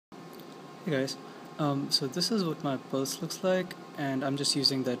Hey guys, so this is what my pulse looks like, and I'm just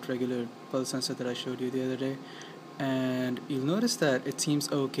using that regular pulse sensor that I showed you the other day. And you'll notice that it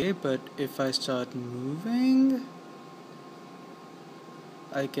seems okay, but if I start moving,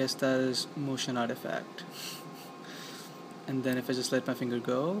 I guess that is motion artifact. And then if I just let my finger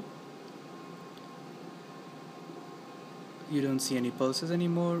go, you don't see any pulses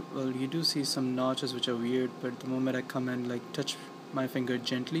anymore. Well, you do see some notches which are weird, but the moment I come and like touch my finger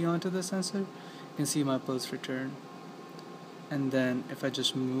gently onto the sensor, you can see my pulse return. And then if I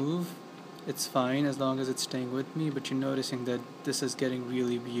just move, it's fine as long as it's staying with me, but you're noticing that this is getting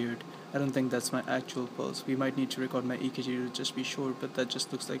really weird. I don't think that's my actual pulse. We might need to record my EKG to just be sure, but that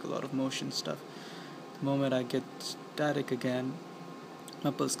just looks like a lot of motion stuff. The moment I get static again,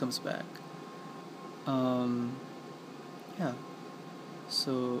 my pulse comes back. Um, yeah,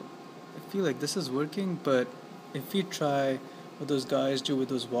 so I feel like this is working, but if we try what those guys do with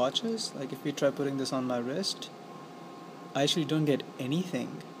those watches, like if we try putting this on my wrist, I actually don't get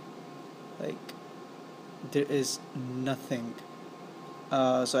anything. Like, there is nothing.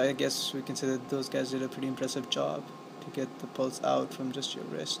 So I guess we can say that those guys did a pretty impressive job to get the pulse out from just your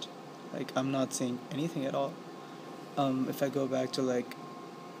wrist. Like, I'm not seeing anything at all. If I go back to like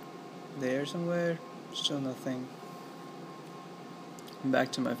there somewhere, still nothing.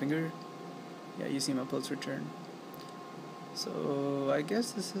 Back to my finger, yeah, you see my pulse return. So I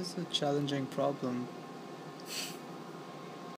guess this is a challenging problem.